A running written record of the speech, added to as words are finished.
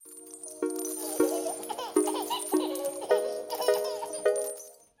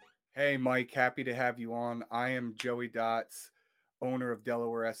Hey, Mike, happy to have you on. I am Joey Dots, owner of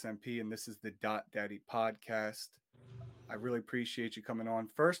Delaware SMP, and this is the Daddy podcast. I really appreciate you coming on.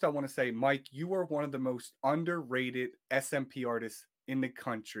 First, I want to say, Mike, you are one of the most underrated SMP artists in the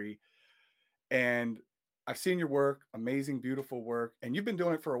country. And I've seen your work, amazing, beautiful work. And you've been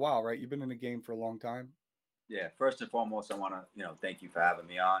doing it for a while, right? You've been in the game for a long time. Yeah, first and foremost, I want to, thank you for having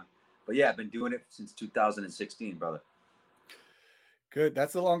me on. But yeah, I've been doing it since 2016, brother. Good.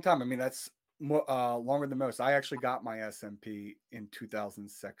 That's a long time. I mean, that's longer than most. I actually got my SMP in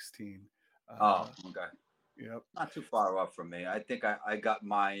 2016. Oh, Uh, okay. yep. Not too far off from me. I think I got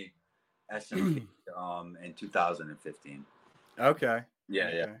my SMP in 2015. Okay. Yeah,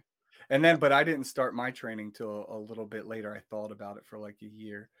 yeah. Okay. And then, but I didn't start my training till a little bit later. I thought about it for like a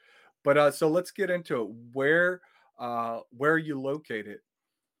year. But so let's get into it. Where are you located?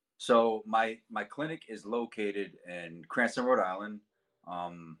 So my clinic is located in Cranston, Rhode Island,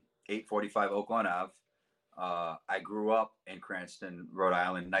 845 Oakland Ave. I grew up in Cranston, Rhode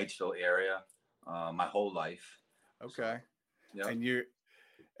Island, Knightsville area, my whole life. So, Okay. yep. And you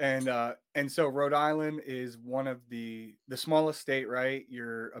and so Rhode Island is one of the smallest state, right?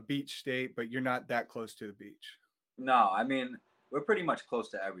 You're a beach state, but you're not that close to the beach. No, I mean, we're pretty much close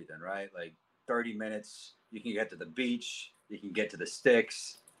to everything, right? Like 30 minutes, you can get to the beach, you can get to the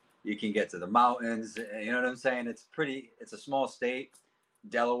sticks, you can get to the mountains. You know what I'm saying? It's a small state.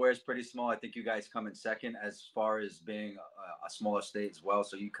 Delaware is pretty small. I think you guys come in second as far as being a smaller state as well.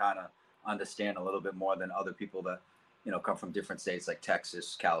 So you kind of understand a little bit more than other people that, come from different states like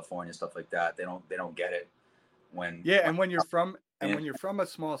Texas, California, stuff like that. They don't get it when, Yeah, when and when you're from a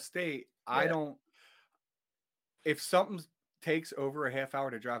small state, I yeah. don't if something takes over a half hour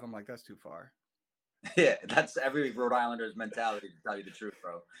to drive, I'm like, that's too far. Yeah, that's every Rhode Islander's mentality, to tell you the truth,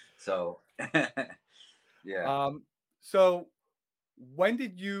 bro. So, yeah. Um, so when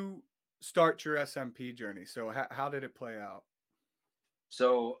did you start your SMP journey? So how did it play out?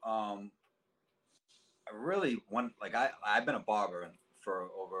 So, I really want like I've been a barber for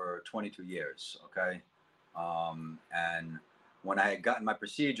over 22 years. Okay, and when I had gotten my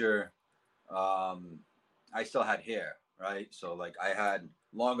procedure, um, I still had hair, right? So like I had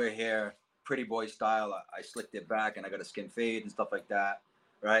longer hair, pretty boy style. I slicked it back and I got a skin fade and stuff like that,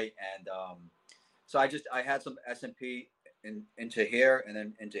 right? And so I had some SMP into hair and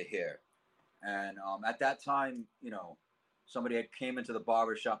then into hair. And at that time, somebody had came into the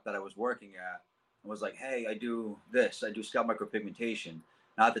barber shop that I was working at and was like, "Hey, I do this. I do scalp micropigmentation."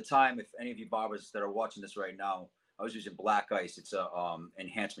 Now, at the time, if any of you barbers that are watching this right now, I was using black ice. It's a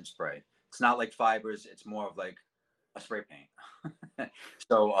enhancement spray. It's not like fibers. It's more of like a spray paint.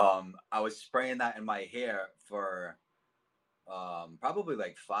 So I was spraying that in my hair for probably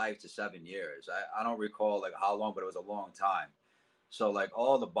like 5 to 7 years. I don't recall like how long, but it was a long time. So like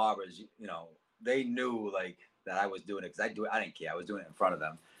all the barbers, they knew like that I was doing it because I didn't care. I was doing it in front of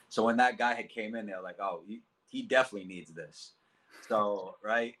them. So when that guy had came in, they're like, "Oh, he definitely needs this." So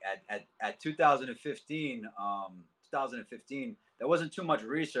right at 2015, there wasn't too much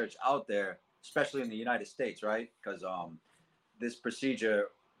research out there, especially in the United States, right? Because this procedure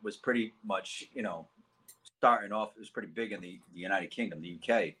was pretty much, starting off. It was pretty big in the United Kingdom, the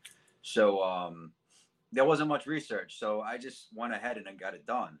UK. So there wasn't much research, so I just went ahead and got it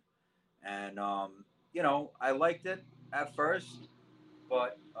done. And I liked it at first,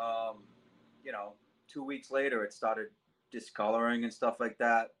 but 2 weeks later it started discoloring and stuff like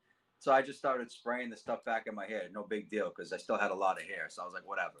that. So I just started spraying the stuff back in my hair. No big deal because I still had a lot of hair. So I was like,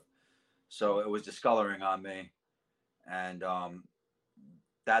 whatever. So it was discoloring on me, and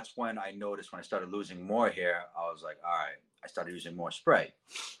that's when I noticed when I started losing more hair. I was like, all right. I started using more spray.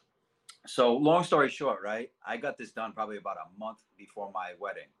 So long story short, right? I got this done probably about a month before my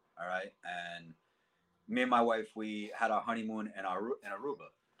wedding. All right, and me and my wife, we had our honeymoon in Aruba,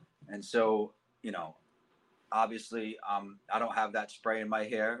 and so obviously, I don't have that spray in my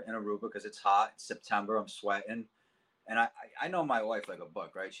hair in Aruba because it's hot. It's September. I'm sweating, and I know my wife like a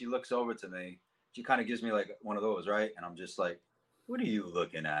book, right? She looks over to me. She kind of gives me like one of those, right? And I'm just like, "What are you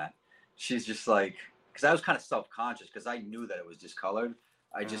looking at?" She's just like, because I was kind of self conscious because I knew that it was discolored.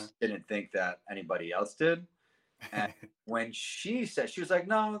 I Uh, just didn't think that anybody else did. And when she said, she was like,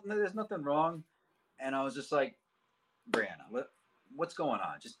 "No, there's nothing wrong," and I was just like, "Brianna, what's going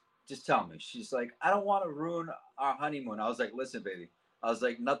on? Just tell me." She's like, "I don't want to ruin our honeymoon." I was like, "Listen, baby." I was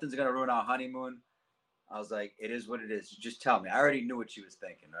like, "Nothing's gonna ruin our honeymoon." I was like, "It is what it is. Just tell me." I already knew what she was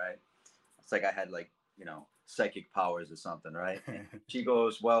thinking, right? It's like I had like psychic powers or something, right? And she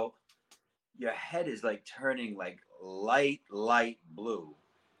goes, "Well, your head is like turning like light blue,"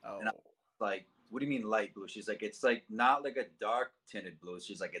 and I oh, was like, what do you mean light blue? She's like, it's like not like a dark tinted blue.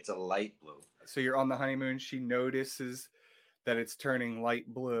 She's like, it's a light blue. So you're on the honeymoon. She notices that it's turning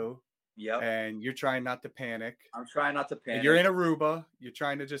light blue, Yep. and you're trying not to panic. I'm trying not to And you're panic. in Aruba. You're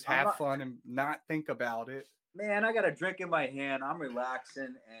trying to just I'm have not, fun and not think about it. man, I got a drink in my hand. I'm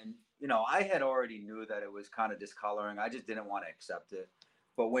relaxing. And, you know, I had already knew that it was kind of discoloring. I just didn't want to accept it.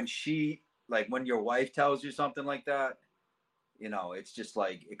 But when she, like, when your wife tells you something like that, you know, it's just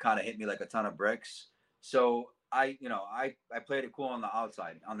like, it kind of hit me like a ton of bricks. So I played it cool on the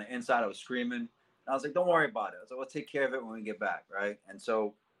outside. On the inside, I was screaming. I was like, don't worry about it. I was like, we'll take care of it when we get back. Right. And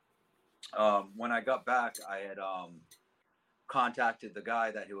so when I got back, I had contacted the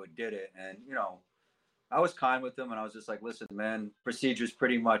guy that who had did it. And, you know, I was kind with him, and I was just like, listen, man, procedure's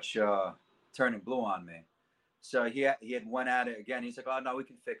pretty much turning blue on me. So he had went at it again. He's like, oh, no, we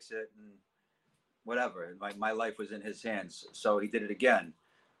can fix it. And whatever. My life was in his hands. So he did it again.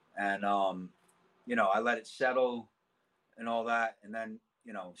 And, you know, I let it settle and all that. And then,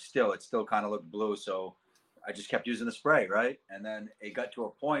 you know, it still kind of looked blue. So I just kept using the spray, right? And then it got to a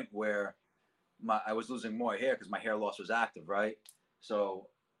point where I was losing more hair because my hair loss was active, right? So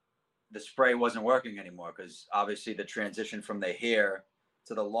the spray wasn't working anymore because obviously the transition from the hair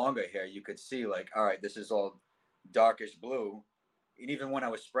to the longer hair, you could see like, all right, this is all darkish blue. And even when I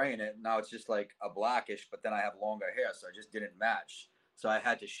was spraying it, now it's just like a blackish, but then I have longer hair, so I just didn't match. So I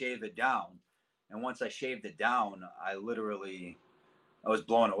had to shave it down. And once I shaved it down, I was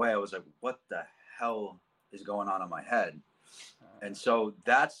blown away. I was like, what the hell is going on in my head? And so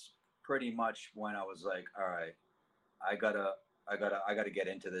that's pretty much when I was like, all right, I gotta get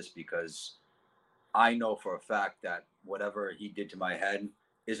into this because I know for a fact that whatever he did to my head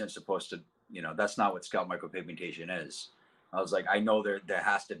isn't supposed to, you know, that's not what scalp micropigmentation is. I was like, I know there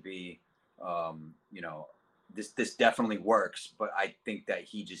has to be, you know, this definitely works, but I think that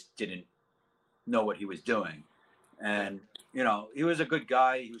he just didn't know what he was doing. And you know, he was a good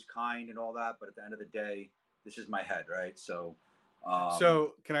guy, he was kind and all that, but at the end of the day, this is my head, right? So,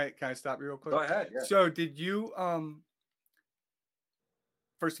 So can I stop you real quick? go ahead. Yeah. So did you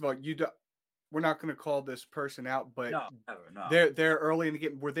first of all, we're not going to call this person out, but No, never, no. they're early in the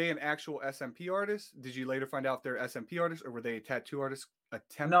game. Were they an actual SMP artist? Did you later find out they're SMP artists, or were they a tattoo artist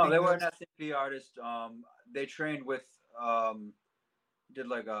attempting? No, they were an SMP artist. They trained with did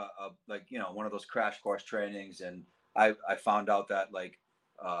like a like, you know, one of those crash course trainings, and I found out that like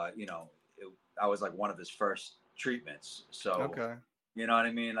you know, I was like one of his first treatments. So okay, you know what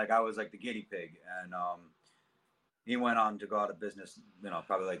I mean? Like I was like the guinea pig, and he went on to go out of business. You know,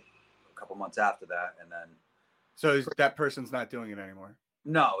 probably like a couple months after that, and then. So that person's not doing it anymore.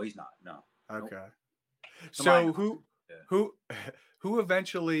 No, he's not. No. Okay. Nope. So who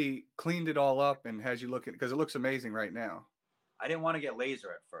eventually cleaned it all up and has you looking, because it looks amazing right now? I didn't want to get laser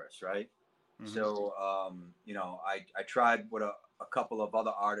at first, right? Mm-hmm. So you know, I tried with a couple of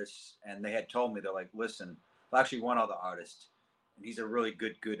other artists, and they had told me, they're like, listen, well, actually one other artist, and he's a really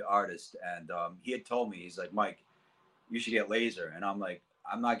good artist, and he had told me, he's like, Mike, you should get laser. And I'm like,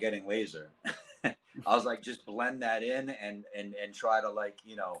 I'm not getting laser. I was like, just blend that in and try to, like,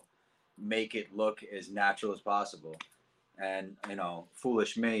 you know, make it look as natural as possible. And, you know,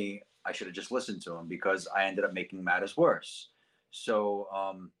 foolish me, I should have just listened to him, because I ended up making matters worse. So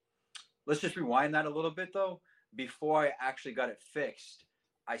let's just rewind that a little bit, though. Before I actually got it fixed,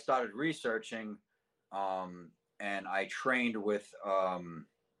 I started researching, and I trained with,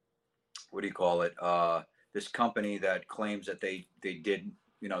 what do you call it? This company that claims that they did,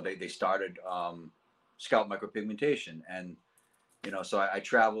 you know, they started scalp micropigmentation. And, you know, so I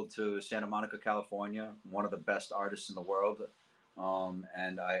traveled to Santa Monica, California, one of the best artists in the world.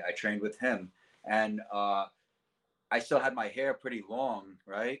 And I trained with him. And I still had my hair pretty long,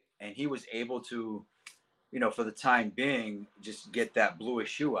 right? And he was able to, you know, for the time being, just get that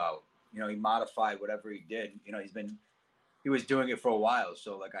bluish hue out. You know, he modified whatever he did. You know, he was doing it for a while.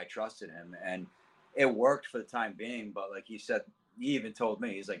 So, like, I trusted him. And it worked for the time being. But like he said, he even told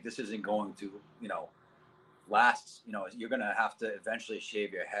me, he's like, this isn't going to, you know, last. You know, you're going to have to eventually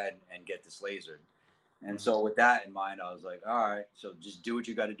shave your head and get this lasered. And so with that in mind, I was like, all right, so just do what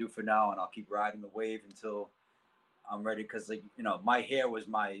you got to do for now, and I'll keep riding the wave until I'm ready. Because, like, you know, my hair was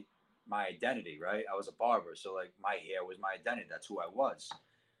my identity, right? I was a barber, so like my hair was my identity. That's who I was.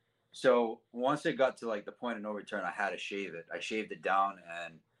 So once it got to like the point of no return, I had to shave it. I shaved it down,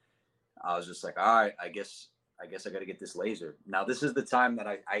 and I was just like, all right, I guess I got to get this laser. Now this is the time that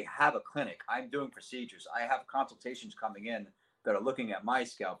I have a clinic. I'm doing procedures. I have consultations coming in that are looking at my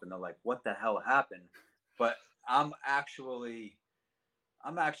scalp, and they're like, what the hell happened? But I'm actually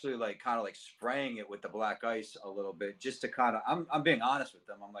like kind of like spraying it with the black ice a little bit, just to kind of, I'm being honest with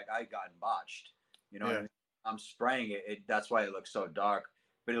them. I'm like, I gotten botched. You know what I Yeah. mean? I'm spraying it. That's why it looks so dark.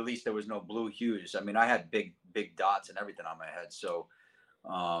 But at least there was no blue hues. I mean, I had big dots and everything on my head. So,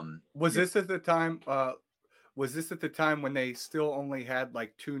 Was this at the time? Was this at the time when they still only had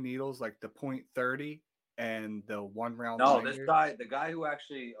like two needles, like the point 30 and the one round no, this lanyard? guy, the guy who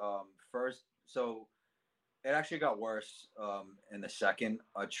actually first, so it actually got worse in the second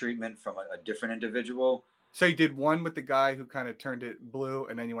treatment from a different individual. So you did one with the guy who kind of turned it blue,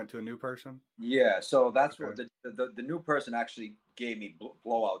 and then you went to a new person. Yeah, so that's Okay. what the new person actually gave me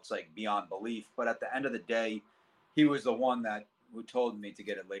blowouts like beyond belief. But at the end of the day, he was the one that who told me to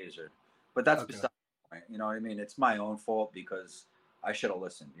get it lasered. But that's Okay. beside the point. You know what I mean? It's my own fault because I should have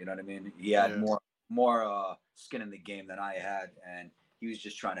listened. You know what I mean? He had Yeah. more skin in the game than I had, and he was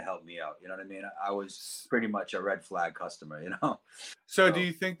just trying to help me out. You know what I mean? I was pretty much a red flag customer. You know. So do So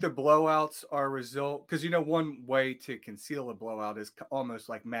you think the blowouts are a result? Because one way to conceal a blowout is almost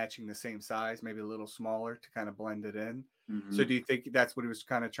like matching the same size, maybe a little smaller to kind of blend it in. So mhm. do you think that's what he was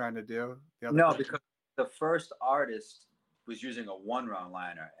kind of trying to do? The other No, person? because the first artist was using a one round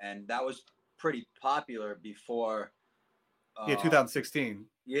liner, and that was pretty popular before. Yeah, Uh, 2016,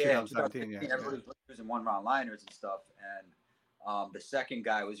 yeah, in 2017. Yeah, 2016, yeah, everybody was using one round liners and stuff, and the second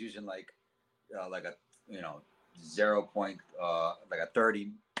guy was using like a you know 0 point like a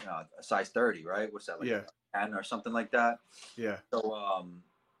 30 a size 30, right? What's that, like yeah, a 10 or something like that? yeah. So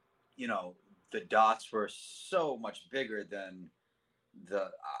you know the dots were so much bigger than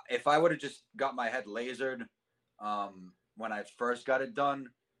the if I would have just got my head lasered when I first got it done,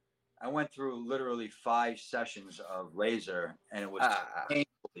 I went through literally 5 sessions of laser, and it was Ah,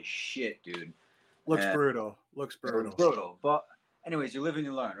 painful as shit, dude. looks And brutal. Looks it was brutal. brutal. But anyways, you live and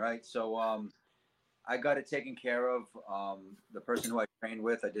you learn, right? So I got it taken care of. The person who I trained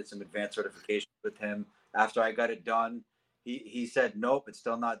with, I did some advanced certification with him. After I got it done, he said, "Nope, it's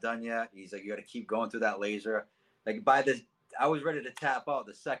still not done yet." He's like, "You got to keep going through that laser." Like by this, I was ready to tap out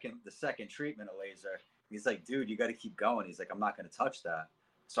the second treatment of laser. He's like, "Dude, you got to keep going." He's like, "I'm not going to touch that."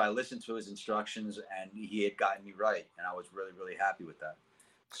 So I listened to his instructions, and he had gotten me right, and I was really happy with that.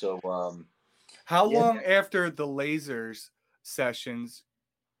 So How yeah, long after the lasers sessions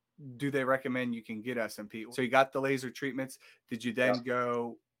do they recommend you can get SMP? So you got the laser treatments. Did you yeah. then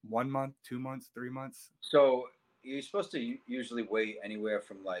go 1 month, 2 months, 3 months? So you're supposed to usually wait anywhere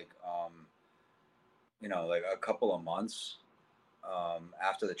from like like a couple of months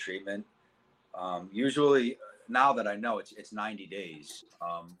after the treatment. Usually, now that I know, it's 90 days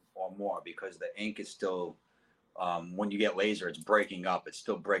or more because the ink is still when you get laser, it's breaking up. It's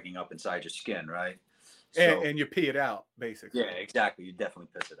still breaking up inside your skin, right? So And you pee it out, yeah, basically. exactly. You definitely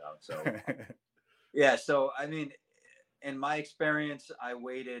piss it out. So yeah. So I mean, in my experience, I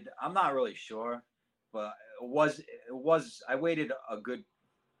waited. I'm not really sure, but it was. I waited a good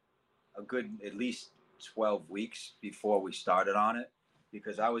at least 12 weeks before we started on it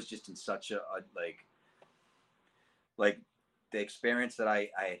because I was just in such a like the experience that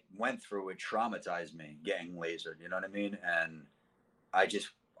I went through, it traumatized me getting lasered, you know what I mean? And I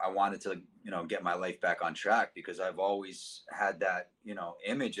just I wanted to, get my life back on track because I've always had that,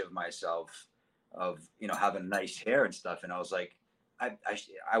 image of myself of, having nice hair and stuff. And I was like,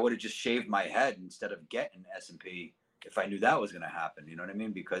 I would have just shaved my head instead of getting S&P if I knew that was going to happen. You know what I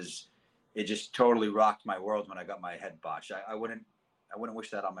mean? Because it just totally rocked my world when I got my head botched. I wouldn't wish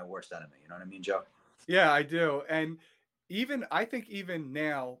that on my worst enemy. You know what I mean, Joe? Yeah, I do. And I think even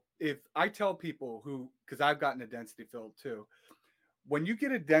now, if I tell people because I've gotten a density fill too, when you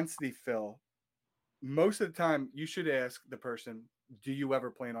get a density fill, most of the time you should ask the person, do you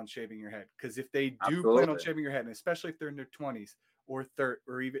ever plan on shaving your head? Because if they do plan on Absolutely. shaving your head, and especially if they're in their 20s or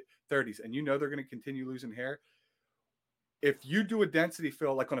even 30s, and they're going to continue losing hair, if you do a density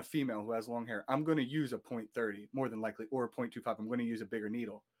fill like on a female who has long hair, I'm going to use a point 30 more than likely, or a 0.25. I'm going to use a bigger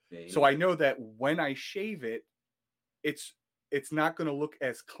needle. Yeah, you So need I to. know that when I shave it, it's not going to look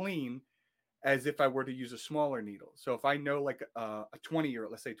as clean as if I were to use a smaller needle. So if I know like a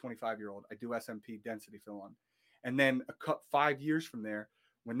 20-year-old, let's say 25-year-old, I do SMP density fill on, and then 5 years from there,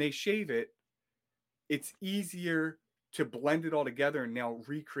 when they shave it, it's easier to blend it all together and now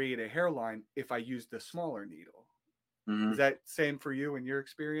recreate a hairline if I use the smaller needle. Is Mhm. that same for you in your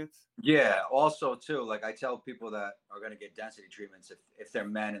experience? Yeah. Also, too, like I tell people that are going to get density treatments if they're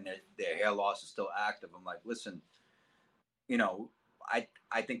men and their hair loss is still active. I'm like, listen, you know,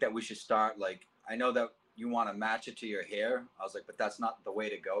 I think that we should start like I know that you want to match it to your hair. I was like, but that's not the way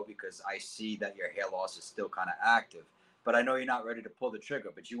to go because I see that your hair loss is still kind of active. But I know you're not ready to pull the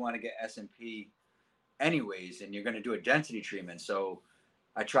trigger, but you want to get S&P anyways, and you're going to do a density treatment. So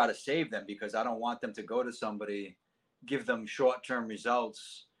I try to save them because I don't want them to go to somebody, give them short-term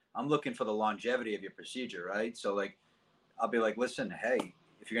results, I'm looking for the longevity of your procedure, right? So like, I'll be like, listen, hey,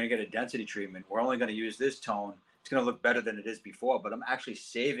 if you're going to get a density treatment, we're only going to use this tone. It's going to look better than it is before, but I'm actually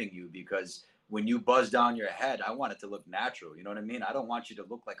saving you because when you buzz down your head, I want it to look natural. You know what I mean? I don't want you to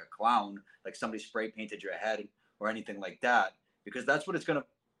look like a clown, like somebody spray painted your head or anything like that, because that's what it's going to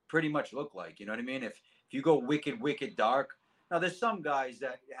pretty much look like. You know what I mean? If you go wicked dark, now there's some guys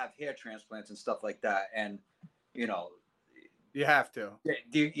that have hair transplants and stuff like that, and you know, You have to.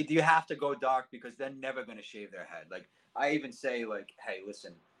 do you have to go dark because they're never going to shave their head? Like I even say, like, hey,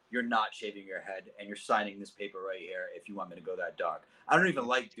 listen, you're not shaving your head, and you're signing this paper right here if you want me to go that dark. I don't even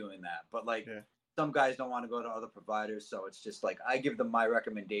like doing that, but like Yeah. some guys don't want to go to other providers, so it's just like I give them my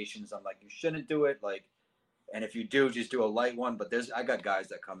recommendations. I'm like, you shouldn't do it, like, and if you do, just do a light one. But I got guys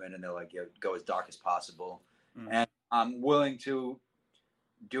that come in and they're like, yeah, go as dark as possible, and I'm willing to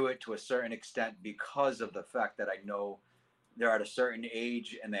do it to a certain extent because of the fact that I know they're at a certain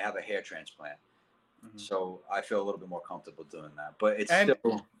age and they have a hair transplant. So I feel a little bit more comfortable doing that, but it's And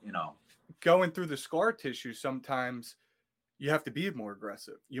still, you know, going through the scar tissue, sometimes you have to be more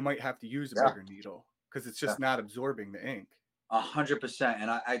aggressive. You might have to use a yeah, bigger needle because it's just not absorbing the ink. 100%.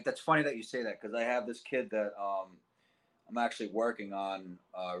 And I that's funny that you say that because I have this kid that I'm actually working on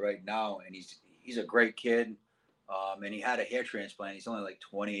right now, and he's a great kid, and he had a hair transplant. He's only like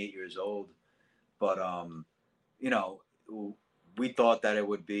 28 years old, but you know, we thought that it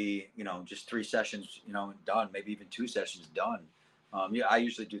would be, you know, just 3 sessions, you know, done, maybe even 2 sessions done. Yeah, I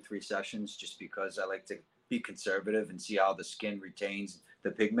usually do 3 sessions just because I like to be conservative and see how the skin retains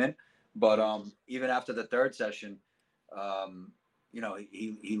the pigment. But even after the third session, you know,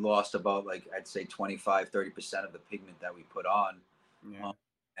 he lost about, like, I'd say 25-30% of the pigment that we put on. Yeah.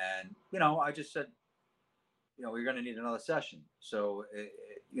 And, you know, I just said, you know, we're going to need another session. So,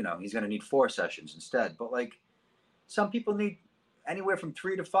 you know, he's going to need 4 sessions instead. But like, some people need anywhere from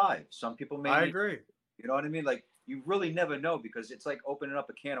 3 to 5. Some people may I need, agree. you know what I mean? Like, you really never know because it's like opening up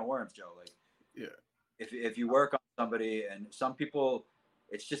a can of worms, Joe. Like, Yeah. if you work on somebody, and some people,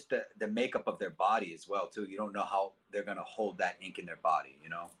 it's just the makeup of their body as well too. You don't know how they're going to hold that ink in their body, you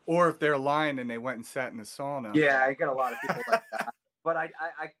know? Or if they're lying and they went and sat in the sauna. Yeah, I get a lot of people like that. But I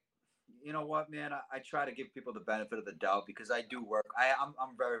you know what, man? I try to give people the benefit of the doubt because I do work.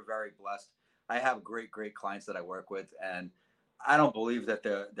 I'm very, very blessed. I have great clients that I work with, and I don't believe that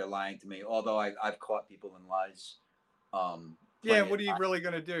they're lying to me. Although I've caught people in lies. Yeah, and Plenty of what are you times. really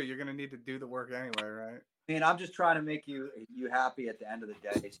going to do? You're going to need to do the work anyway, right? I mean, I'm just trying to make you happy at the end of the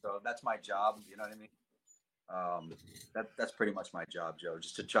day. So that's my job. You know what I mean? That's pretty much my job, Joe.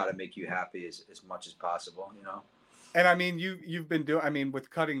 Just to try to make you happy as much as possible. You know? And I mean, you've been doing, I mean, with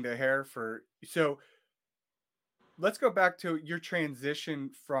cutting the hair for, so let's go back to your transition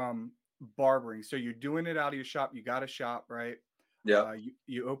from barbering. So you're doing it out of your shop. You got a shop, right? Yep.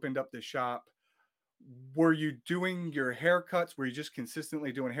 You opened up the shop. Were you doing your haircuts? Were you just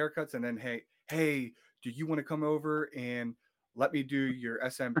consistently doing haircuts? And then, hey, do you want to come over and let me do your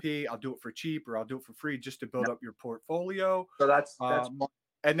SMP? I'll do it for cheap or I'll do it for free just to build up your portfolio. So that's Um, one.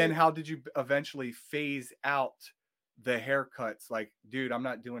 and then how did you eventually phase out the haircuts? Like, dude, I'm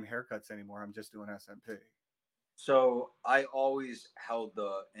not doing haircuts anymore. I'm just doing SMP. So I always held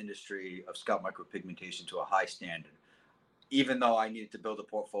the industry of scalp micropigmentation to a high standard. Even though I needed to build a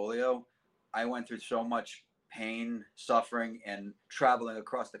portfolio, I went through so much pain, suffering, and traveling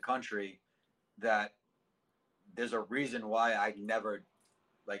across the country that there's a reason why I never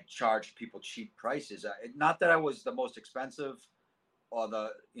like charged people cheap prices. Not that I was the most expensive or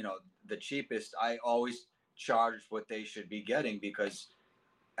the cheapest. I always charged what they should be getting because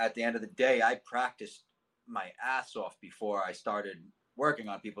at the end of the day, I practiced my ass off before I started working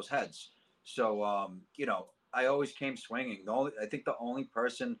on people's heads. So, you know, I always came swinging. I think the only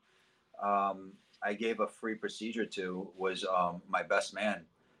person I gave a free procedure to was my best man,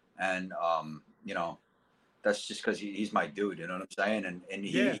 and you know, that's just because he's my dude. You know what I'm saying? And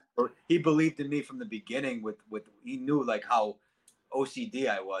Yeah. he believed in me from the beginning. With he knew like how OCD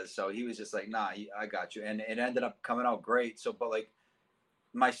I was, so he was just like, nah, I got you, and it ended up coming out great. So, but like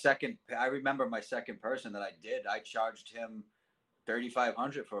I remember my second person that I did. I charged him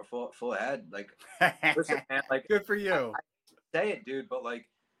 3,500 for a full head. Like, listen, man, like Good for you. I say it, dude, but like,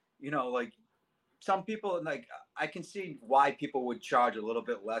 you know, like some people, like I can see why people would charge a little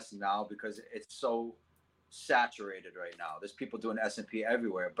bit less now because it's so saturated right now. There's people doing SMP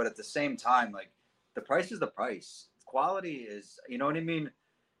everywhere, but at the same time, like the price is the price. Quality is, you know what I mean?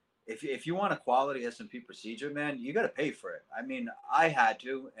 If you want a quality SMP procedure, man, you got to pay for it. I mean, I had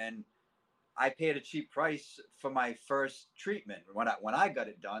to, and I paid a cheap price for my first treatment when I got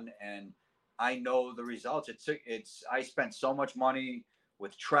it done, and I know the results. I spent so much money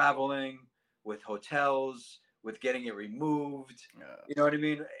with traveling, with hotels, with getting it removed. Yeah. You know what I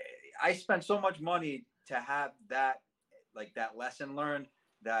mean? I spent so much money to have that, like that lesson learned,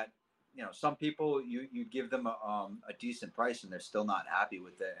 that some people you give them a decent price and they're still not happy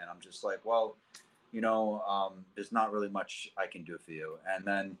with it, and I'm just like, well, there's not really much I can do for you. And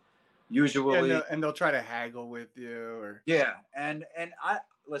then Yeah, and usually, they'll try to haggle with you, or yeah, and I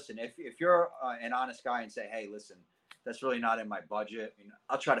listen, if you're an honest guy and say, hey, listen, that's really not in my budget,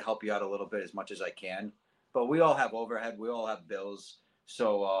 I'll try to help you out a little bit as much as I can. But we all have overhead, we all have bills,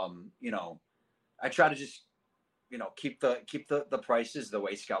 so I try to just keep the prices the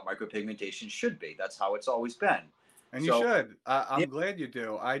way scalp micropigmentation should be. That's how it's always been. and you So should. yeah, I'm glad you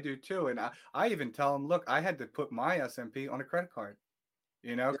do. I do too, and I even tell them, look, I had to put my SMP on a credit card,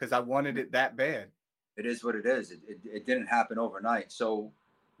 because I wanted it that bad. it is what it is. It didn't happen overnight. So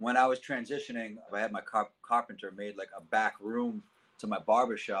when I was transitioning, I had my carpenter made like a back room to my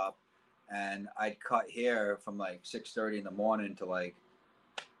barber shop, and I'd cut hair from like 6:30 in the morning to like,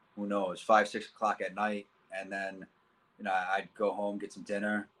 who knows, 5, 6 o'clock at night, and then I'd go home, get some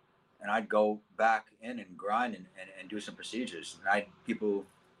dinner, and I'd go back in and grind and do some procedures. And people,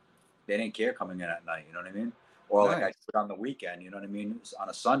 they didn't care coming in at night. You know what I mean? Or like I do Nice. it on the weekend. You know what I mean? On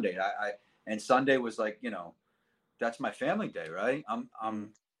a Sunday, and Sunday was like, that's my family day, right? I'm Mm.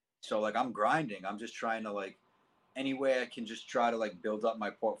 so like I'm grinding. I'm just trying to like any way I can just try to like build up my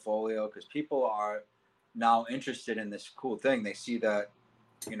portfolio, because people are now interested in this cool thing. They see that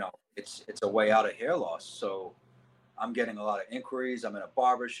it's a way out of hair loss. So I'm getting a lot of inquiries. I'm in a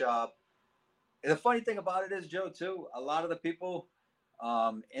barber shop. And the funny thing about it is, Joe, too, a lot of the people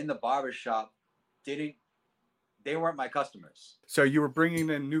in the barber shop didn't they weren't my customers. So you were bringing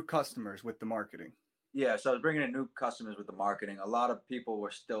in new customers with the marketing. Yeah, so I was bringing in new customers with the marketing. A lot of people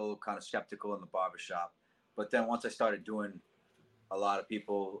were still kind of skeptical in the barbershop. But then once I started doing a lot of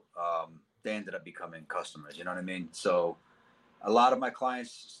people, they ended up becoming customers. You know what I mean? So a lot of my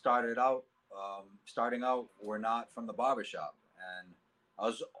clients starting out were not from the barbershop. And I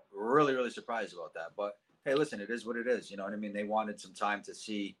was really, really surprised about that. But hey, listen, it is what it is. You know what I mean? They wanted some time to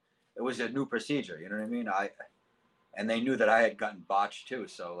see. It was a new procedure. You know what I mean? And they knew that I had gotten botched too.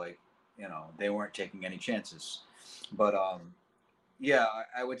 So like, they weren't taking any chances. But yeah,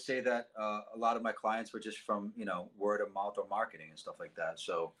 I would say that a lot of my clients were just from word of mouth or marketing and stuff like that.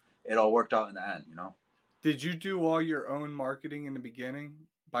 So it all worked out in the end. Did you do all your own marketing in the beginning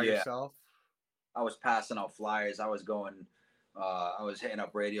by Yeah, yourself? I was passing out flyers. I was going. I was hitting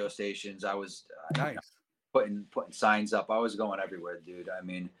up radio stations. I was Nice. putting signs up. I was going everywhere, dude. I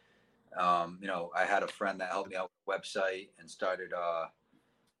mean, I had a friend that helped me out with the website and started,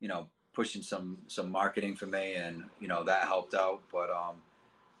 pushing some marketing for me, and that helped out. But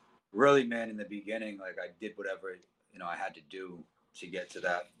really, man, in the beginning, like I did whatever I had to do to get to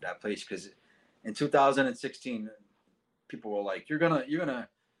that place, because in 2016, people were like,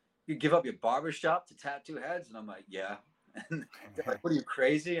 you give up your barber shop to tattoo heads? And I'm like, yeah. And they're like, what are you,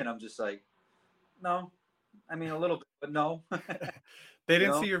 crazy? And I'm just like, no. I mean, a little bit, but no. They you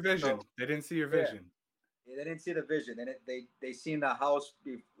didn't know? see your So, vision. They didn't see your yeah. vision. They didn't see the vision. They seen the house,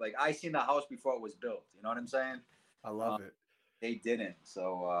 like I seen the house before it was built. You know what I'm saying? I Um, love it. they didn't.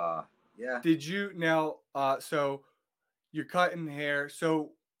 So, yeah. Did you now? So you're cutting hair.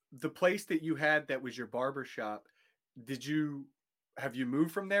 So the place that you had that was your barber shop, did you have you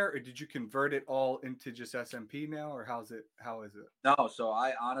moved from there, or did you convert it all into just SMP now, or how's it? How is it? No, so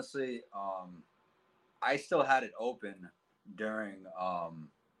I honestly, I still had it open during,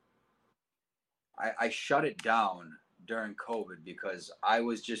 I shut it down during COVID because I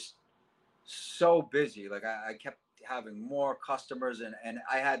was just so busy. Like I kept having more customers, and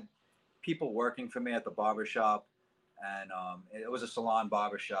I had people working for me at the barber shop, and it was a salon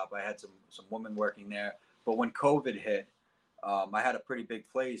barber shop. I had some women working there. But when COVID hit, I had a pretty big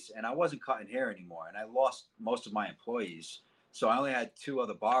place, and I wasn't cutting hair anymore, and I lost most of my employees. So I only had two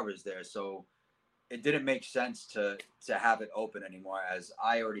other barbers there. So it didn't make sense to have it open anymore, as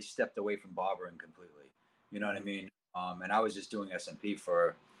I already stepped away from barbering completely. You know what I Mhm. mean? And I was just doing SMP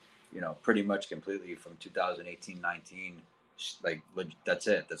for pretty much completely from 2018, 19. Like that's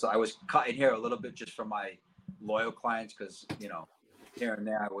it. That's I was cutting here a little bit just for my loyal clients, because here and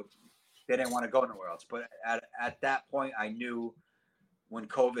there they didn't want to go nowhere else. But at that point, I knew when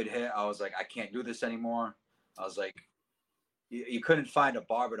COVID hit, I was like, I can't do this anymore. I was like, you couldn't find a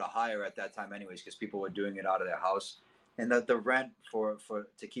barber to hire at that time, anyways, because people were doing it out of their house, and the rent for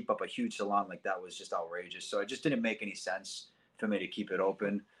to keep up a huge salon like that was just outrageous. So it just didn't make any sense for me to keep it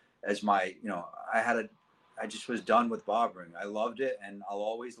open. As my, I just was done with barbering. I loved it, and I'll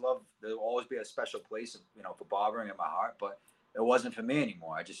always love. There'll always be a special place, for barbering in my heart. But it wasn't for me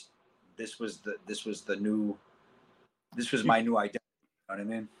anymore. This was You, my new identity. You know what I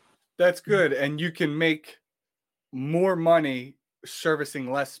mean? that's good. And you can make more money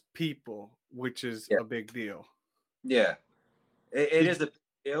servicing less people, which is Yeah. a big deal. Yeah. It Did is a big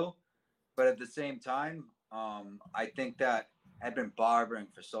deal, but at the same time, I think that I've been barbering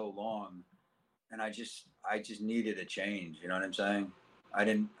for so long, and I just needed a change. You know what I'm saying?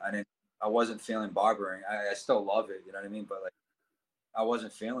 I wasn't feeling barbering. I still love it. You know what I mean? But like, I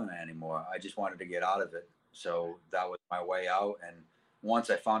wasn't feeling it anymore. I just wanted to get out of it. So that was my way out. And once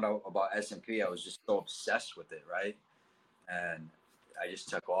I found out about S&P, I was just so obsessed with it, right? And I just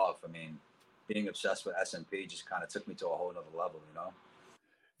took off. I mean, being obsessed with S&P just kind of took me to a whole nother level, you know?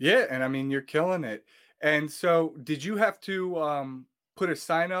 Yeah, and I mean you're killing it. And so did you have to put a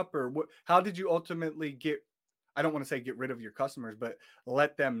sign up, or what, how did you ultimately get, I don't want to say get rid of your customers, but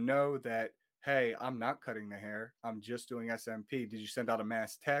let them know that, hey, I'm not cutting the hair. I'm just doing SMP. Did you send out a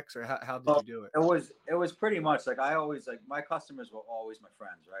mass text, or how did Well, you do it? it was pretty much like I always like my customers were always my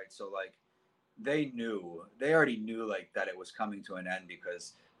friends, right? So like they already knew like that it was coming to an end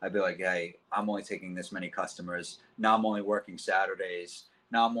because I'd be like, hey, I'm only taking this many customers. Now I'm only working Saturdays.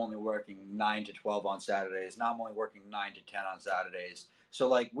 Now I'm only working 9 to 12 on Saturdays. Now I'm only working 9 to 10 on Saturdays. So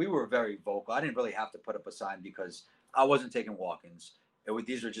like we were very vocal. I didn't really have to put up a sign because I wasn't taking walk-ins.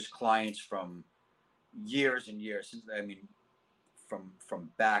 These were just clients from years and years. Since I mean, from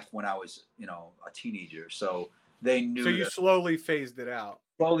back when I was a teenager. So they So knew you that slowly phased it out,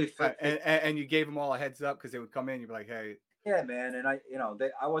 slowly. and you gave them all a heads up because they would come in. You'd be like, hey, Yeah, man, and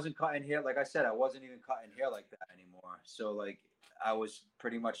I wasn't cutting hair. Like I said, I wasn't even cutting hair like that anymore. So like, I was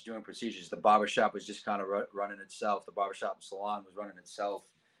pretty much doing procedures. The barbershop was just kind of running itself. The barbershop salon was running itself.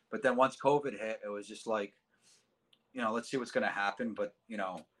 But then once COVID hit, it was just like, let's see what's going to happen. But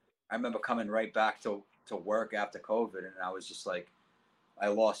I remember coming right back to work after COVID, and I was just like, I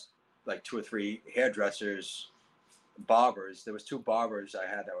lost like two or three hairdressers, barbers. There was two barbers I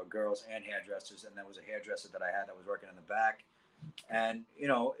had that were girls and hairdressers, and there was a hairdresser that I had that was working in the back. And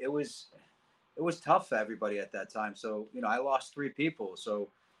it was tough for everybody at that time. So I lost three people. So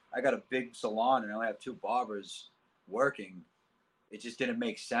I got a big salon and I only have two barbers working. It just didn't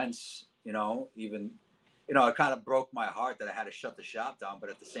make sense. Even it kind of broke my heart that I had to shut the shop down. But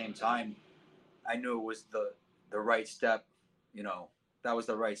at the same time, I knew it was the right step. You know, that was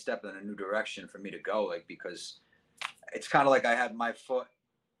the right step in a new direction for me to go. Like because it's kind of like I had my foot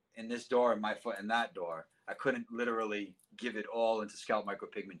in this door and my foot in that door. I couldn't literally give it all into scalp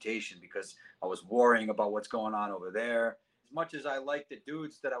micropigmentation because I was worrying about what's going on over there. As much as I liked the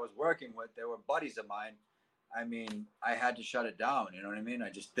dudes that I was working with, they were buddies of mine. I mean, I had to shut it down. You know what I mean?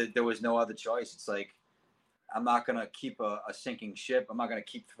 There was no other choice. It's like, I'm not going to keep a sinking ship. I'm not going to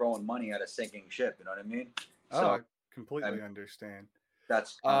keep throwing money at a sinking ship. You know what I mean? oh, So I completely understand.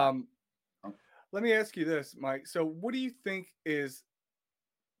 that's kind Um, of, Let me ask you this, Mike. So, what do you think is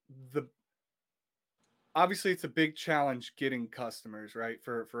the, obviously it's a big challenge getting customers, right?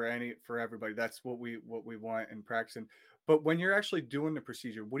 For everybody. That's what we want in practicing. But when you're actually doing the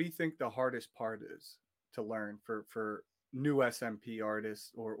procedure, what do you think the hardest part is to learn for new SMP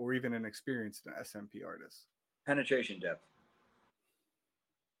artists, or even an experienced SMP artist? penetration depth.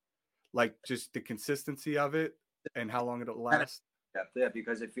 Like just the consistency of it and how long it'll last? Depth, yeah,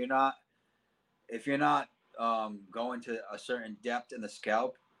 because if you're not going to a certain depth in the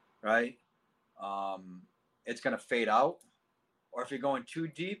scalp, right, um, it's going to fade out. Or if you're going too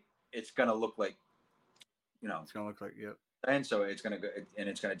deep, it's going to look like, you know, It's gonna look like, yep. and so it's going to go and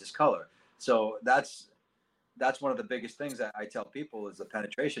it's going to discolor. So that's one of the biggest things that I tell people is the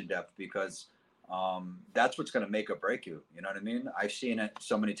penetration depth because that's what's going to make or break you. You know what I mean? I've seen it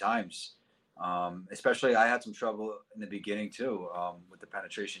so many times. Especially, I had some trouble in the beginning too with the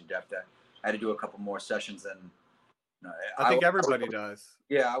penetration depth. That I had to do a couple more sessions than I think everybody does.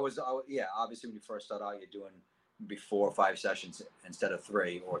 yeah, yeah, obviously when you first start out, you're doing maybe 4 or 5 sessions instead of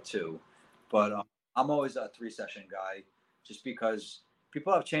 3 or 2. But Mhm. I'm always a 3 session guy, just because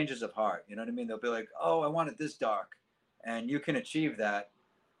people have changes of heart. You know what I mean? They'll be like, "Oh, I want it this dark," and you can achieve that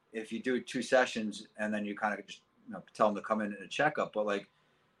if you do 2 sessions and then you kind of just tell them to come in a checkup. But like,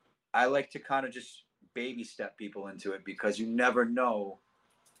 I like to kind of just baby step people into it because you never know,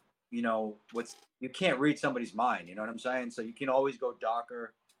 what's you can't read somebody's mind. You know what I'm saying? So you can always go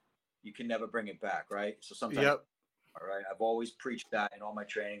darker, you can never bring it back, right? So sometimes, Yep. all right, I've always preached that in all my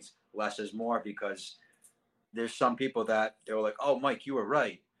trainings, less is more, because there's some people that they were like, oh, Mike, you were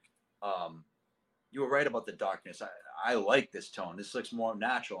right. Um, you were right about the darkness. I like this tone. This looks more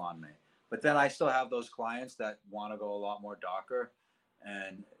natural on me. But then I still have those clients that want to go a lot more darker.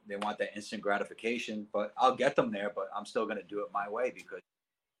 and they want that instant gratification. But I'll get them there, but I'm still going to do it my way because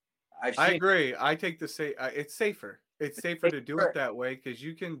I've I seen agree. I take the say it's safer. It's safer it. to do it that way because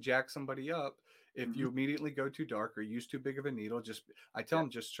you can jack somebody up if Mhm. you immediately go too dark or use too big of a needle. Just I tell Yeah. them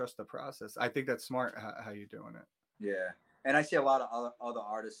just trust the process. I think that's smart how you're doing it. Yeah. And I see a lot of other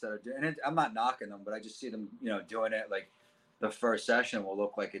artists that are doing, and I'm not knocking them, but I just see them, doing it like the first session will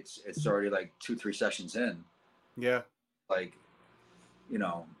look like it's already like 2, 3 sessions in. Yeah. Like, you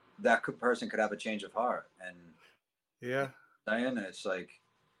know, that person could have a change of heart. And Yeah. saying it's like,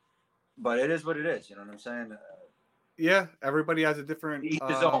 but it is what it is. You know what I'm saying? Yeah. Everybody has a different Each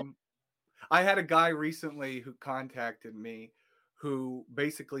his own. I had a guy recently who contacted me who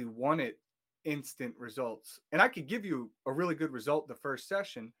basically wanted instant results. And I could give you a really good result the first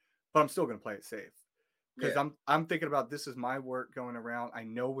session, but I'm still going to play it safe because Yeah. I'm thinking about this is my work going around. I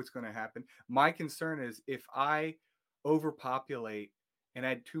know what's going to happen. My concern is if I overpopulate and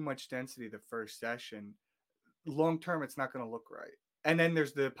add too much density the first session, long term it's not going to look right. And then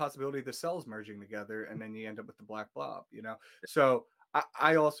there's the possibility of the cells merging together and then you end up with the black blob. So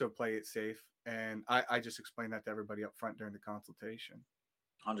I also play it safe and I just explain that to everybody up front during the consultation.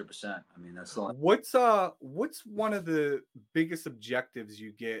 100%. I mean, that's the only. What's one of the biggest objectives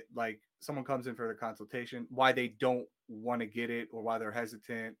you get, like someone comes in for the consultation, why they don't want to get it or why they're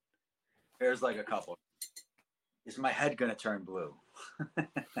hesitant? There's like a couple. Is my head gonna turn blue?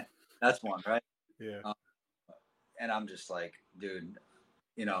 That's one, right? Yeah. Um, and I'm just like, dude,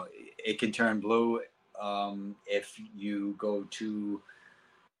 it can turn blue if you go to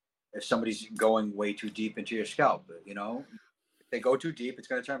if somebody's going way too deep into your scalp. If they go too deep, it's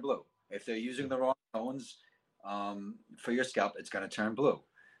going to turn blue. If they're using the wrong tones for your scalp, it's going to turn blue.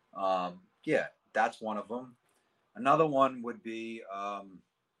 Yeah, that's one of them. Another one would be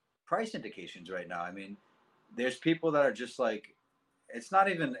price indications right now. I mean, there's people that are just like, it's not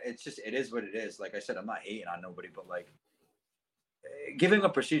even, it's just, it is what it is. Like I said, I'm not hating on nobody, but like giving a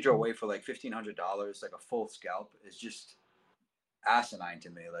procedure away for like $1,500, like a full scalp, is just asinine to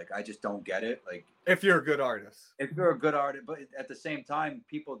me. Like, I just don't get it. Like, If you're a good artist. if you're a good artist, but at the same time,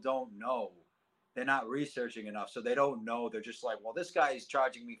 people don't know. They're not researching enough, so they don't know. They're just like, well, this guy is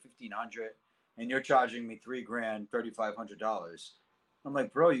charging me 1,500, and you're charging me $3,000, $3,500. I'm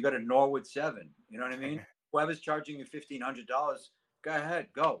like, bro, you got a Norwood 7. You know what I mean? Whoever's charging you $1,500, go ahead,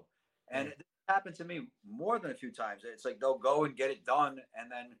 go. And Yeah. it happened to me more than a few times. It's like they'll go and get it done,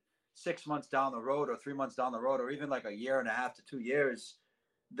 and then 6 months down the road, or 3 months down the road, or even like a year and a half to 2 years,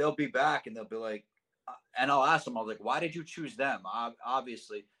 they'll be back and they'll be like, and I'll ask them, I was like, why did you choose them?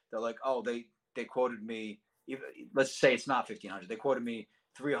 Obviously, they're like, oh, they quoted me. Let's say it's not 1,500. They quoted me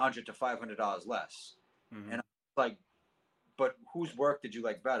 $300 to $500 less, Mm-hmm. and I'm like, but whose work did you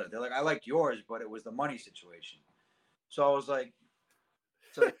like better? They're like, I liked yours, but it was the money situation. So I was like,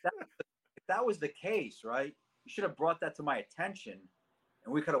 so if that was the case, right? You should have brought that to my attention,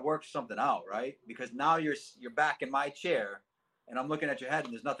 and we could have worked something out, right? Because now you're back in my chair, and I'm looking at your head,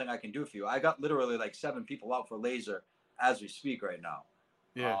 and there's nothing I can do for you. I got literally like 7 people out for laser as we speak right now.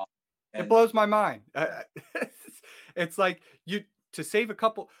 Yeah. It And blows my mind. It's like you to save a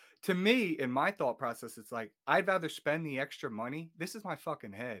couple. To me, in my thought process, it's like I'd rather spend the extra money. This is my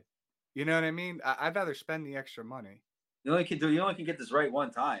fucking head. You know what I mean? I'd rather spend the extra money. you only can get this right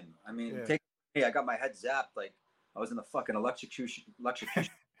one time. I mean, Yeah. take me. I got my head zapped like I was in the fucking electrocution. Like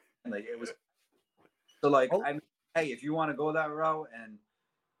it was so like Oh. I mean, hey, if you want to go that route, and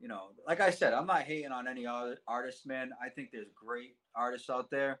like I said, I'm not hating on any other artist, man. I think there's great artists out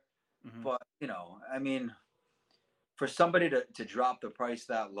there, Mm-hmm. but I mean, for somebody to drop the price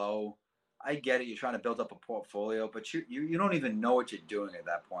that low, I get it. You're trying to build up a portfolio, but you don't even know what you're doing at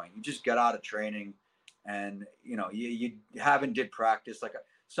that point. You just got out of training, and you haven't did practice. Like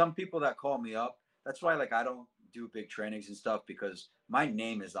some people that call me up, that's why like I don't do big trainings and stuff, because my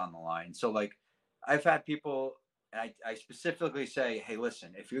name is on the line. So like I've had people, and I specifically say, hey,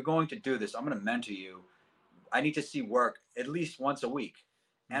 listen, if you're going to do this, I'm going to mentor you. I need to see work at least once a week,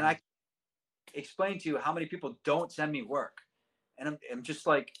 and Mm-hmm. I explain to you how many people don't send me work. And I'm just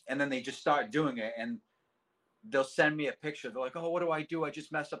like, and then they just start doing it, and they'll send me a picture. They're like, oh, what do I do? I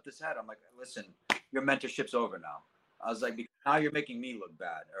just messed up this head. I'm like, listen, your mentorship's over now. I was like, because now you're making me look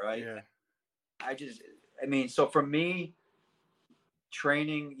bad. All right. Yeah. I mean, so for me,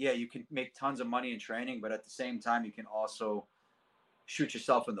 training, yeah, you can make tons of money in training, but at the same time, you can also shoot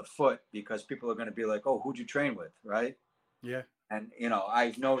yourself in the foot, because people are going to be like, oh, who'd you train with? Right. Yeah. And,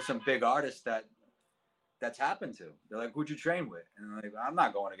 I know some big artists that's happened to. They're like, who'd you train with? And I'm like, I'm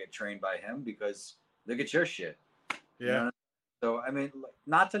not going to get trained by him, because look at your shit. Yeah. So, I mean,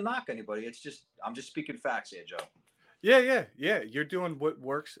 not to knock anybody. It's just, I'm just speaking facts here, Joe. Yeah. You're doing what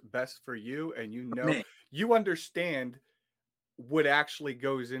works best for you, and Me. you understand what actually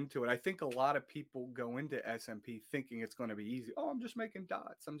goes into it. I think a lot of people go into SMP thinking it's going to be easy. Oh, I'm just making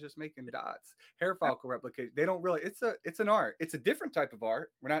dots. I'm just making dots. Hair follicle replication. They don't really. It's an art. It's a different type of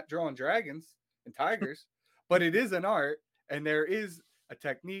art. We're not drawing dragons and tigers, but it is an art, and there is a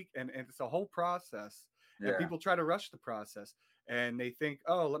technique, and it's a whole process. And Yeah. people try to rush the process, and they think,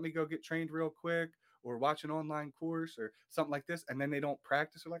 oh, let me go get trained real quick, or watch an online course or something like this, and then they don't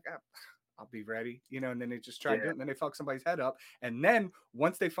practice. They're like, ah, I'll be ready, and then they just try to do Yeah. it, and then they fuck somebody's head up. And then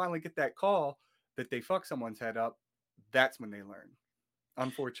once they finally get that call that they fuck someone's head up, that's when they learn. Yeah.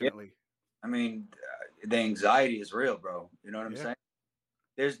 Unfortunately. I mean, the anxiety is real, bro. You know what I'm Yeah. saying?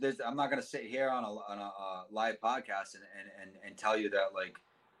 I'm not gonna sit here on a live podcast and tell you that like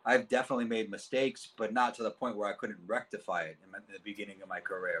I've definitely made mistakes, but not to the point where I couldn't rectify it in the beginning of my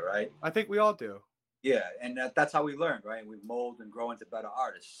career, right? I think we all do. Yeah, and that's how we learn, right? We mold and grow into better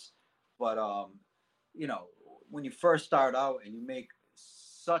artists. But you know, when you first start out and you make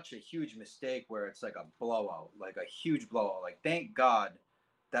such a huge mistake where it's like a blowout, like a huge blowout, like thank God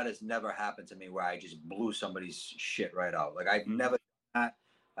that has never happened to me where I just blew somebody's shit right out. Like I've Mm-hmm. never done that.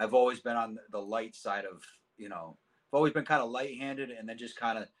 I've always been on the light side of, I've always been kind of light-handed and then just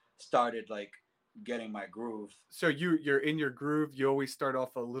kind of started like getting my groove. So you're in your groove. You always start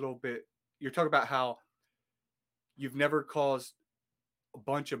off a little bit. You're talking about how you've never caused a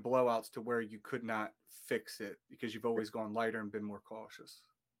bunch of blowouts to where you could not fix it because you've always gone lighter and been more cautious.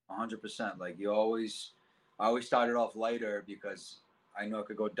 100%. Like I always started off lighter because I know it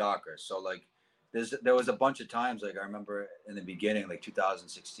could go darker. So like, there was a bunch of times like I remember in the beginning, like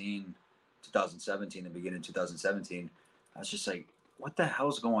 2016, 2017, the beginning of 2017, I was just like, what the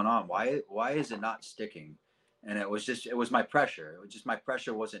hell's going on? Why is it not sticking? And it was my pressure. It was just my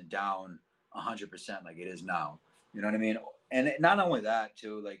pressure wasn't down 100% like it is now. You know what I mean? And not only that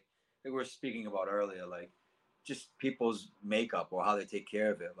too, like we were speaking about earlier, like just people's makeup or how they take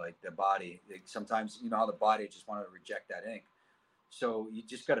care of it, like their body. Like sometimes you know how the body just wanted to reject that ink, so you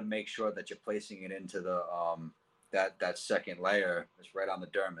just got to make sure that you're placing it into the that second layer that's right on the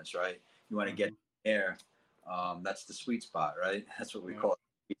dermis, right? You want to get Mm-hmm. air. That's the sweet spot, right? That's what we Yeah. call it,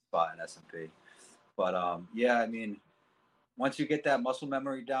 sweet spot in SMP. But yeah, I mean, once you get that muscle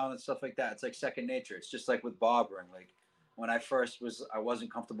memory down and stuff like that, it's like second nature. It's just like with barbering. Like when I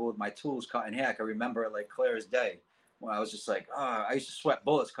wasn't comfortable with my tools cutting hair. I can remember it like clear as day. When I was just like, I used to sweat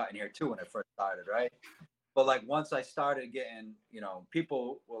bullets cutting hair too when I first started, right? But like once I started getting,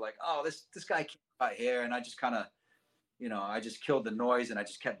 people were like, oh, this guy can't cut hair, and I just kind of, I just killed the noise and I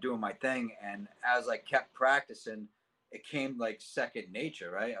just kept doing my thing. And as I kept practicing, it came like second nature,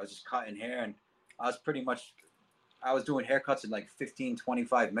 right? I was just cutting hair, and I was pretty much I was doing haircuts in like 15,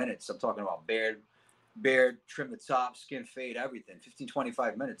 25 minutes. I'm talking about beard, trim the top, skin fade, everything. 15,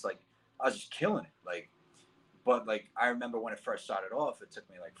 25 minutes. Like I was just killing it. But like I remember when it first started off, it took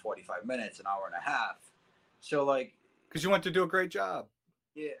me like 45 minutes, an hour and a half. So like, Because you want to do a great job.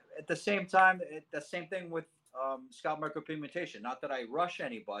 yeah, at the same time, the same thing with scalp micropigmentation. Not that I rush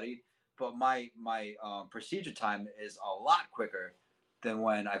anybody, but my procedure time is a lot quicker than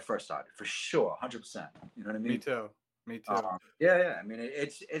when I first started, for sure, 100%. You know what I Me mean? too. Me too. Yeah. I mean,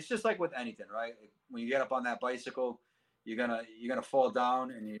 it's just like with anything, right? When you get up on that bicycle, you're gonna fall down,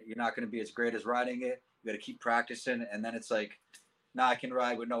 and you're not gonna be as great as riding it. You got to keep practicing, and then it's like, now I can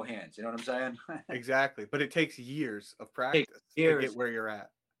ride with no hands. You know what I'm saying? Exactly. But it takes years of Take practice to get years. where you're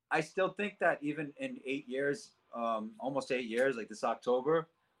at. I still think that even in 8 years, almost 8 years, like this October,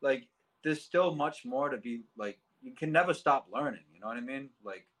 like there's still much more to be like. You can never stop learning. You know what I mean?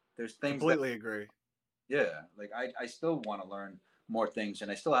 Like there's things that, Completely agree. yeah, like I still want to learn more things, and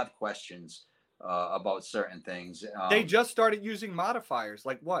I still have questions about certain things. They just started using modifiers,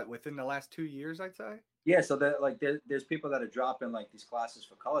 like what, within the last 2 years, I'd say? Yeah, so that like there's people that are dropping like these classes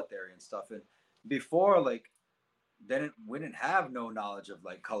for color theory and stuff, and before like then we didn't have no knowledge of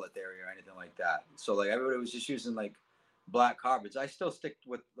like color theory or anything like that. So like everybody was just using like black carbons. I still stick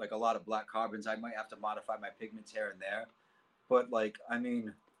with like a lot of black carbons. I might have to modify my pigments here and there, but like I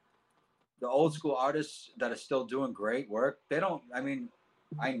mean, the old school artists that are still doing great work, they don't. I mean,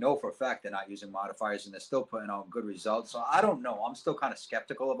 I know for a fact they're not using modifiers and they're still putting out good results. So I don't know. I'm still kind of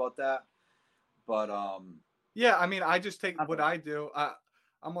skeptical about that, but Yeah, I mean, I just take I don't what know. I do.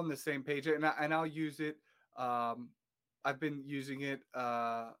 I'm on the same page, and I'll use it. Um, I've been using it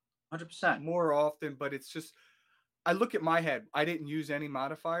 100%. more often, but it's just I look at my head. I didn't use any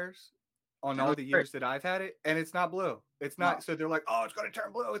modifiers on And it all was the great. years that I've had it, and it's not blue. It's not. No, So they're like, "Oh, it's going to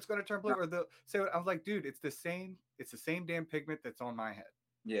turn blue. It's going to turn blue." no, Or the say, I was like, "Dude, it's the same. It's the same damn pigment that's on my head."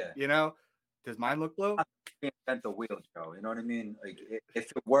 yeah. You know? Does mine look blue? reinvent the wheel, Joe. You know what I mean? Like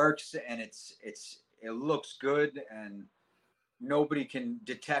if it works and it looks good and nobody can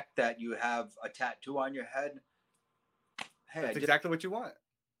detect that you have a tattoo on your head. Hey, That's exactly what you want.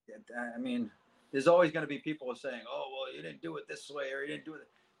 I mean, there's always going to be people saying, "Oh, well, you didn't do it this way, or you didn't do it."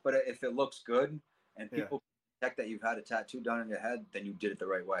 But if it looks good and Yeah. people detect that you've had a tattoo done on your head, then you did it the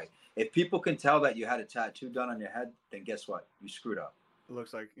right way. If people can tell that you had a tattoo done on your head, then guess what? You screwed up. It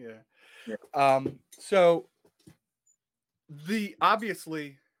looks like, yeah. Yeah. So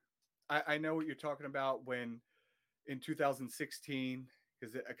obviously, I know what you're talking about when in 2016,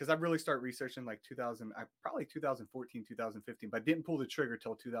 because I really started researching like 2000, probably 2014, 2015, but I didn't pull the trigger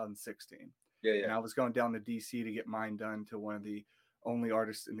till 2016. Yeah, yeah. And I was going down to DC to get mine done to one of the only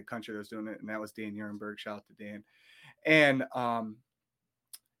artists in the country that was doing it, and that was Dan Urenberg. Shout out to Dan. And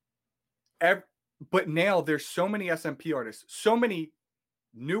but now there's so many SMP artists, so many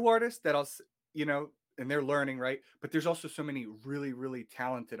new artists that and they're learning, right? But there's also so many really, really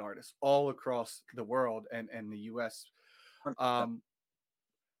talented artists all across the world and the US.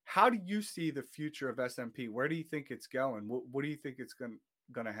 How do you see the future of SMP? Where do you think it's going? What do you think it's going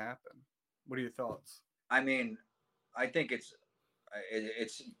to happen? What are your thoughts? I mean, I think it's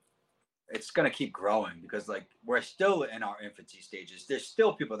going to keep growing because like we're still in our infancy stages. There's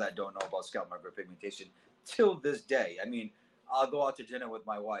still people that don't know about scalp micropigmentation till this day. I mean, I'll go out to dinner with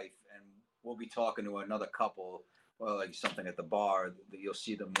my wife and we'll be talking to another couple or like something at the bar. You'll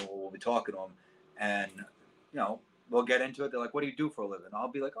see them. We'll be talking to them, and we'll get into it. They're like, "What do you do for a living?" I'll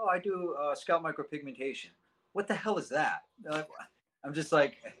be like, "Oh, I do scalp micropigmentation." What the hell is that? Like, I'm just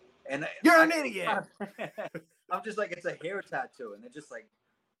like, and you're an idiot. I'm just like, it's a hair tattoo, and they're just like,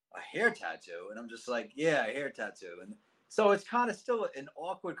 a hair tattoo, and I'm just like, yeah, a hair tattoo, and so it's kind of still an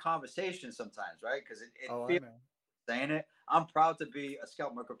awkward conversation sometimes, right? Because it feels saying it. I'm proud to be a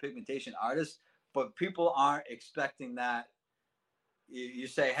scalp micropigmentation artist, but people aren't expecting that. You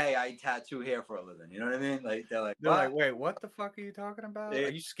say, hey, I tattoo hair for a living. You know what I mean? Like they're like, wait, what the fuck are you talking about? Are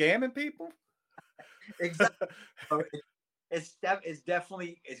you scamming people? Exactly. It's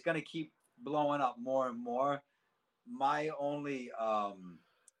definitely going to keep blowing up more and more. My only I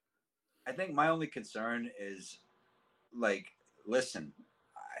think my only concern is like, listen,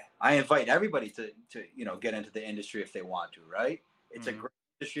 I invite everybody to get into the industry if they want to, right? It's a great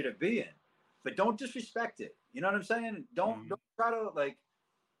industry to be in, but don't disrespect it. You know what I'm saying? Don't try to like.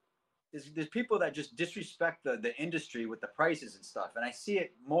 There's people that just disrespect the industry with the prices and stuff, and I see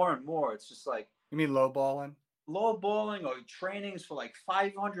it more and more. It's just like, you mean lowballing or trainings for like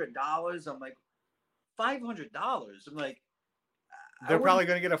 $500. I'm like, $500. I'm like, they're probably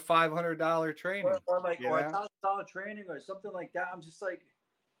going to get a $500 training, or $1,000 training or something like that. I'm just like,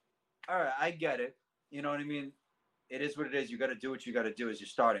 all right, I get it. You know what I mean? It is what it is. You got to do what you got to do as you're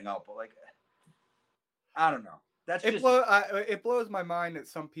starting out. But like, I don't know. It blows my mind that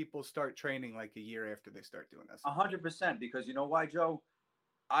some people start training like a year after they start doing this. 100%, because you know why, Joe?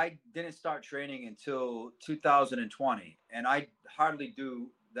 I didn't start training until 2020, and I hardly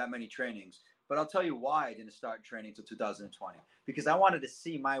do that many trainings. But I'll tell you why I didn't start training until 2020. Because I wanted to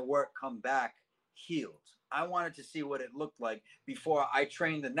see my work come back healed. I wanted to see what it looked like before I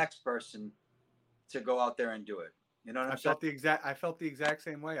trained the next person to go out there and do it. You know what I'm saying? I felt the exact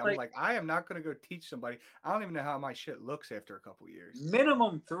same way. I'm like, I am not going to go teach somebody. I don't even know how my shit looks after a couple years.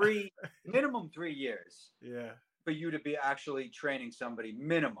 Minimum 3 years. Yeah. For you to be actually training somebody,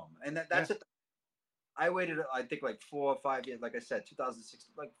 minimum. And that's it. I waited, I think, like 4 or 5 years, like I said, 2006,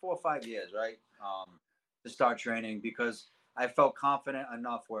 like 4 or 5 years, right? To start training, because I felt confident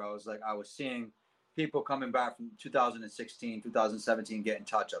enough where I was like, I was seeing people coming back from 2016, 2017 getting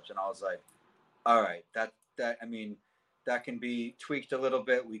touch-ups, and I was like, all right, I mean, that can be tweaked a little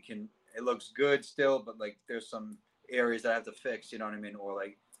bit. It looks good still, but like there's some areas that I have to fix, you know what I mean? Or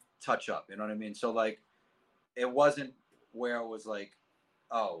like touch up, you know what I mean? So like, it wasn't where it was like,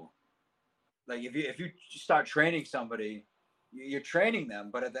 oh, like if you start training somebody, you're training them,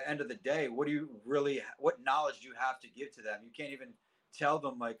 but at the end of the day, what knowledge do you have to give to them? You can't even tell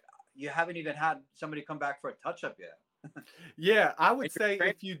them, like, you haven't even had somebody come back for a touch-up yet. Yeah, I would say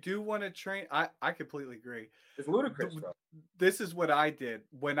if you do want to train, I completely agree. It's ludicrous, bro. This is what I did.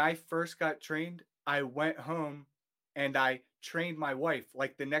 When I first got trained, I went home and I trained my wife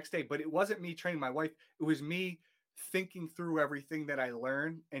like the next day, but it wasn't me training my wife. It was me thinking through everything that I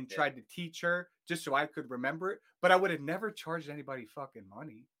learned and tried to teach her just so I could remember it. But I would have never charged anybody fucking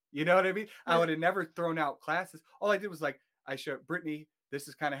money. You know what I mean? I would have never thrown out classes. All I did was like, I showed Brittany, this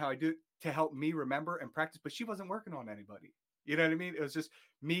is kind of how I do it to help me remember and practice, but she wasn't working on anybody. You know what I mean? It was just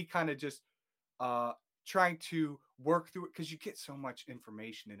me kind of just trying to work through it, because you get so much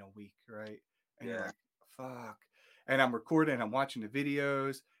information in a week, right? And you're like, fuck. And I'm recording, I'm watching the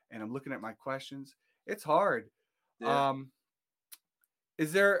videos, and I'm looking at my questions. It's hard. Yeah.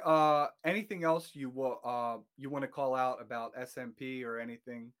 Is there anything else you want to call out about SMP or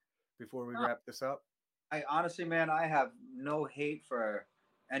anything before we No, wrap this up? I honestly, man, I have no hate for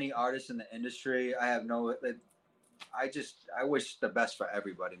any artist in the industry. I have no. I wish the best for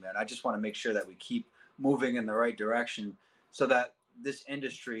everybody, man. I just want to make sure that we keep moving in the right direction so that this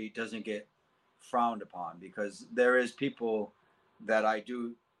industry doesn't get frowned upon, because there is people that I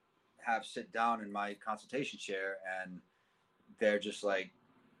do have sit down in my consultation chair, and they're just like,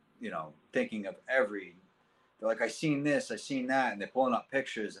 thinking of they're like, I seen this, I seen that, and they're pulling up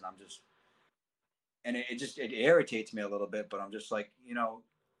pictures, and I'm just, and it irritates me a little bit, but I'm just like,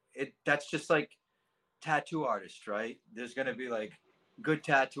 that's just like tattoo artists, right? There's going to be like good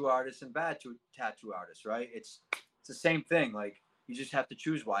tattoo artists and bad tattoo artists, right? It's the same thing. Like, you just have to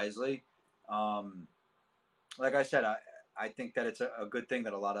choose wisely. Um, like I said, I think that it's a good thing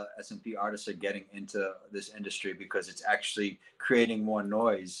that a lot of SMP artists are getting into this industry, because it's actually creating more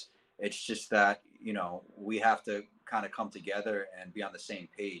noise. It's just that, we have to kind of come together and be on the same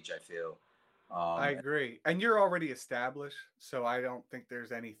page, I feel. I agree. And you're already established, so I don't think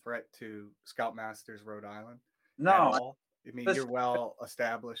there's any threat to Scout Masters Rhode Island at No, all. I mean, you're well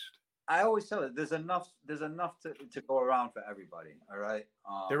established. I always tell it, there's enough to go around for everybody. All right.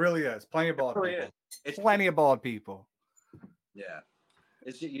 There really is plenty of bald Really people. is. It's Plenty of bald people. Yeah.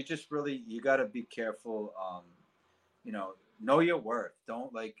 You just really, you got to be careful. Know your worth.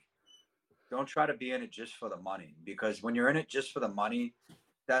 Don't try to be in it just for the money, because when you're in it just for the money,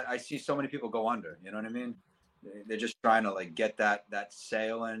 that I see so many people go under. You know what I mean? They're just trying to like get that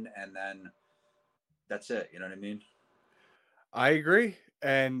sale in, and then that's it. You know what I mean? I agree.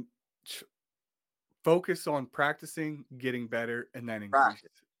 And focus on practicing, getting better, and then increase. Practice,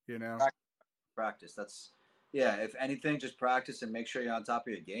 You know, practice, practice. Yeah. If anything, just practice and make sure you're on top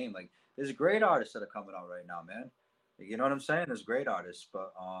of your game. Like, there's great artists that are coming out right now, man. You know what I'm saying? There's great artists,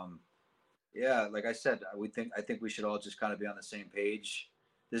 but yeah, like I said, I think we should all just kind of be on the same page.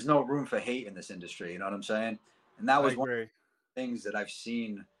 There's no room for hate in this industry. You know what I'm saying? And that I was one agree. of the things that I've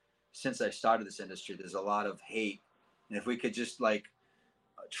seen since I started this industry. There's a lot of hate, and if we could just like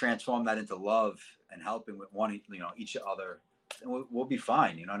transform that into love and helping with each other, then we'll be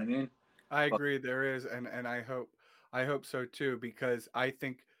fine. You know what I mean? I But agree. There is, and I hope so too, because I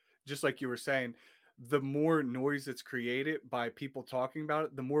think just like you were saying, the more noise that's created by people talking about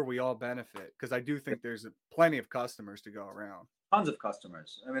it, the more we all benefit. Because I do think there's plenty of customers to go around. tons of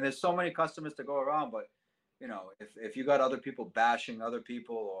customers. I mean, there's so many customers to go around, but if you got other people bashing other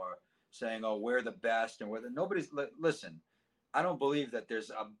people, or saying, "Oh, we're the best," and listen. I don't believe that there's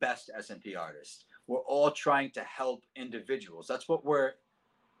a best SMP artist. We're all trying to help individuals. That's what we're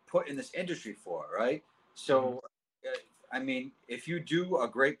put in this industry for, right? Mhm. So, I mean, if you do a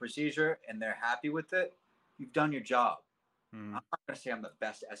great procedure and they're happy with it, you've done your job. I'm Mhm. not going to say I'm the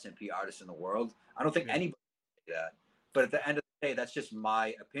best SMP artist in the world. I don't think Yeah. anybody can say that. But at the end of the day, that's just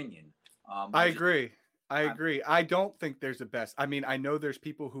my opinion. I agree. I agree. I don't think there's a best. I mean, I know there's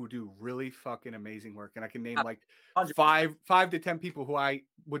people who do really fucking amazing work, and I can name I'm like 100%. five to 10 people who I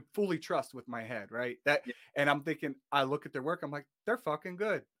would fully trust with my head, right? That, Yeah, and I'm thinking, I look at their work, I'm like, they're fucking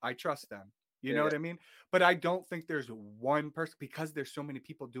good. I trust them. You yeah, know yeah. what I mean? But I don't think there's one person, because there's so many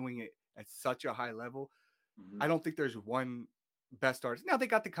people doing it at such a high level. Mm-hmm. I don't think there's one best artist. Now they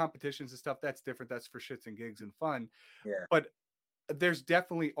got the competitions and stuff. That's different. That's for shits and gigs and fun. Yeah. But there's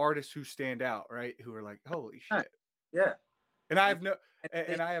definitely artists who stand out, right? Who are like, holy Yeah. shit. Yeah. And I And, have no and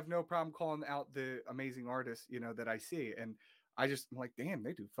they, and I have no problem calling out the amazing artists, that I see. And I'm like, damn,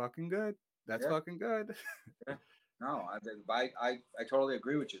 they do fucking good. That's yeah. fucking good. Yeah. No, I totally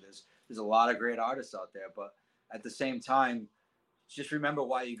agree with you. There's a lot of great artists out there, but at the same time, just remember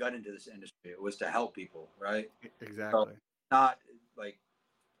why you got into this industry. It was to help people, right? So Exactly. not like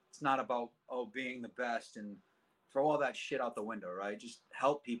it's not about being the best, and throw all that shit out the window, right? Just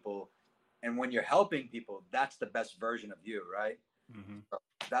help people, and when you're helping people, that's the best version of you, right? Hmm. So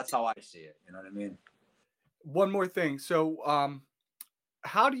that's how I see it. You know what I mean? One more thing. So,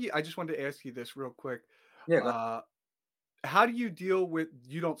 how do you? I just wanted to ask you this real quick. Yeah. Uh, how do you deal with?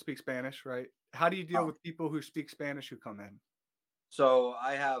 You don't speak Spanish, right? How do you deal Um, with people who speak Spanish who come in? so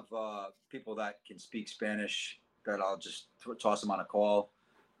I have people that can speak Spanish that I'll just toss them on a call,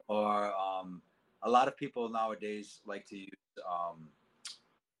 or a lot of people nowadays like to use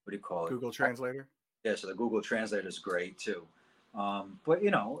what do you call it? Google Translator. Yeah, so the Google Translator is great too. But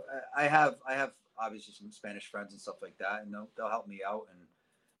I have obviously some Spanish friends and stuff like that, and they'll help me out and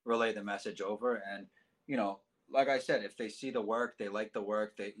relay the message over. And you know, like I said, if they see the work, they like the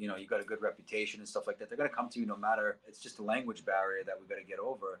work, they, you know, you got a good reputation and stuff like that, they're going to come to you no matter. It's just a language barrier that we got to get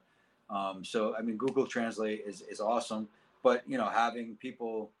over. So I mean, Google Translate is awesome, but you know, having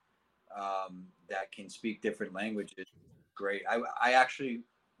people that can speak different languages, great. I actually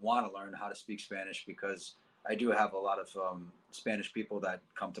want to learn how to speak Spanish because I do have a lot of Spanish people that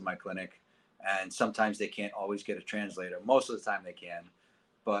come to my clinic, and sometimes they can't always get a translator. Most of the time they can,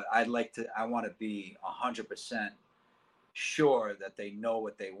 but I want to be 100% sure that they know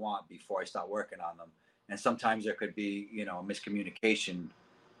what they want before I start working on them. And sometimes there could be, you know, miscommunication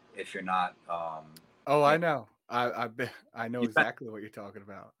if you're not. Oh, Yeah, I know. I know exactly what you're talking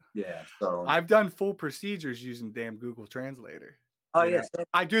about. yeah. So, I've done full procedures using damn Google Translator. oh You yeah, know,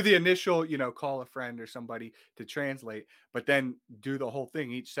 I do the initial, call a friend or somebody to translate, but then do the whole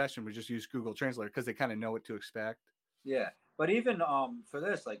thing. Each session we just use Google Translator because they kind of know what to expect. yeah. But even for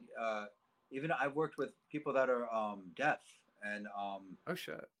this, like even I've worked with people that are deaf, and Oh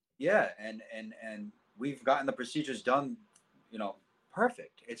shit. yeah, and we've gotten the procedures done, you know,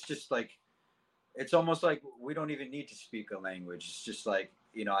 perfect. It's just like it's almost like we don't even need to speak a language. It's just like,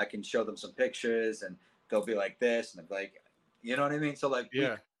 you know, I can show them some pictures and they'll be like this and they'll be like, you know what I mean? So like we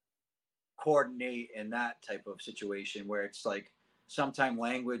Yeah. coordinate in that type of situation where it's like sometimes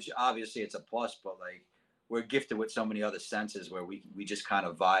language, obviously it's a plus, but like we're gifted with so many other senses where we just kind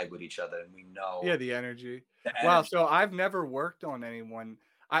of vibe with each other and we know Yeah, the energy. the Wow, energy. so I've never worked on anyone.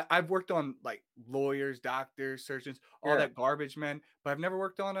 I've worked on like lawyers, doctors, surgeons, all Yeah. that garbage men, but I've never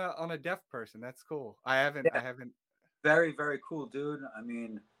worked on a deaf person. That's cool. I haven't Yeah. I haven't Very, very cool, dude. I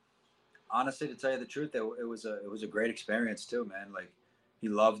mean, honestly, to tell you the truth, it was a great experience too, man. Like he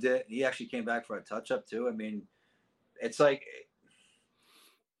loved it. He actually came back for a touch up too. I mean, it's like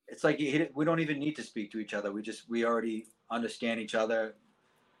we don't even need to speak to each other. We already understand each other.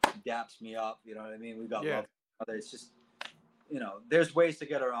 He daps me up. You know what I mean? We got yeah. love for each other. It's just, you know, there's ways to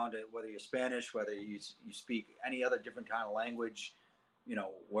get around it. Whether you're Spanish, whether you speak any other different kind of language, you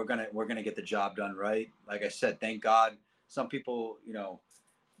know, we're gonna get the job done right. Like I said, thank God. Some people, you know,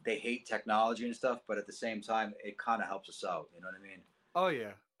 they hate technology and stuff, but at the same time, it kind of helps us out. You know what I mean? Oh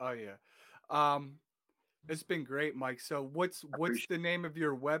yeah. Oh yeah. Um it's been great, Mike. So I what's appreciate the name of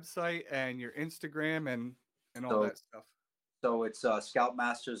your website and your Instagram and it. all that stuff? So it's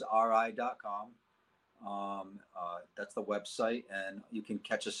scalpmastersri.com. That's the website, and you can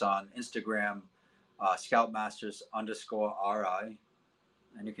catch us on Instagram, scoutmasters_ri,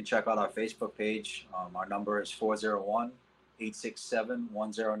 and you can check out our Facebook page. Our number is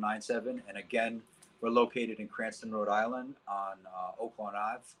 401-867-1097, and again, we're located in Cranston, Rhode Island, on Oaklawn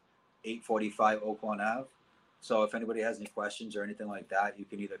Ave, 845 Oaklawn Ave. So if anybody has any questions or anything like that, you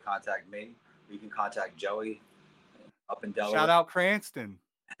can either contact me or you can contact Joey up in Delaware. Shout out Cranston.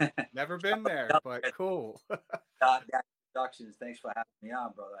 Never been there, but cool. Dattie Productions. Thanks for having me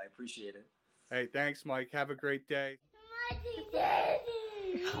on, brother. I appreciate it. Hey, thanks, Mike. Have a great day.